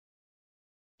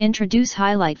Introduce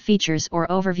highlight features or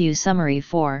overview summary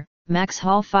for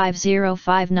MaxxHaul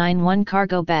 50591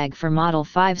 cargo bag for model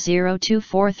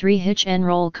 50243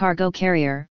 Hitch-N-Roll cargo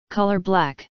carrier, color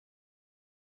black.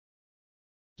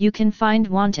 You can find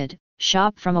wanted,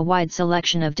 shop from a wide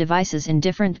selection of devices in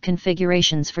different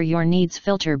configurations for your needs,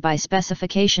 filter by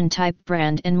specification type,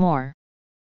 brand and more.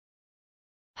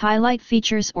 Highlight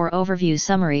features or overview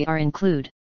summary are include.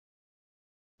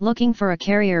 Looking for a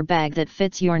carrier bag that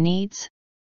fits your needs?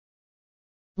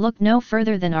 Look no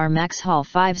further than our MaxxHaul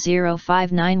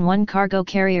 50591 cargo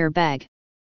carrier bag.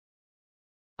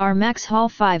 Our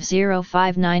MaxxHaul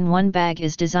 50591 bag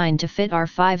is designed to fit our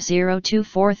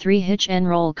 50243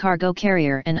 Hitch-N-Roll cargo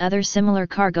carrier and other similar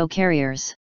cargo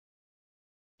carriers.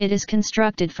 It is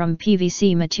constructed from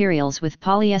PVC materials with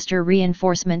polyester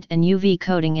reinforcement and UV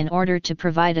coating in order to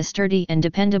provide a sturdy and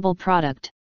dependable product.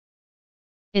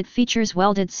 It features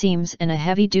welded seams and a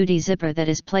heavy-duty zipper that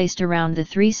is placed around the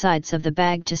three sides of the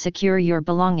bag to secure your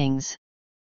belongings.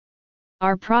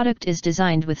 Our product is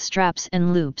designed with straps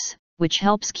and loops, which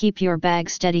helps keep your bag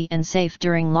steady and safe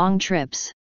during long trips.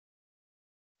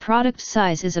 Product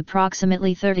size is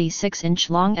approximately 36 inch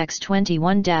long x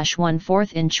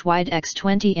 21-1/4 inch wide x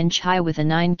 20 inch high with a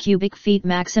 9 cubic feet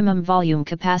maximum volume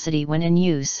capacity when in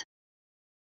use.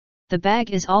 The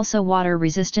bag is also water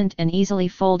resistant and easily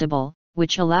foldable,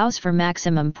 which allows for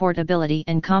maximum portability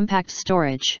and compact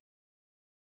storage.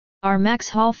 Our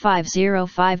MaxxHaul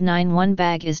 50591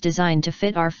 bag is designed to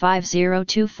fit our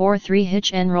 50243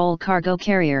 Hitch-N-Roll cargo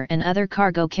carrier and other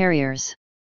cargo carriers.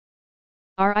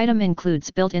 Our item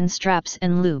includes built-in straps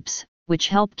and loops, which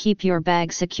help keep your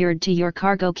bag secured to your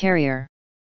cargo carrier.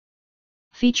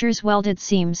 Features welded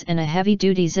seams and a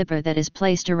heavy-duty zipper that is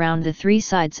placed around the three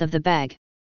sides of the bag.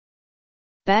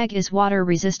 Bag is water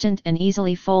resistant and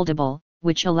easily foldable,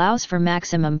 which allows for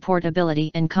maximum portability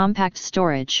and compact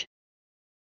storage.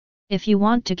 If you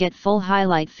want to get full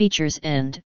highlight features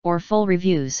or full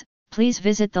reviews, please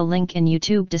visit the link in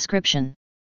YouTube description.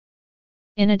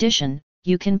 In addition,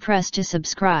 you can press to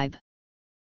subscribe.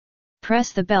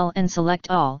 Press the bell and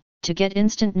select all, to get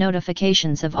instant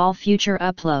notifications of all future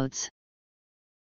uploads.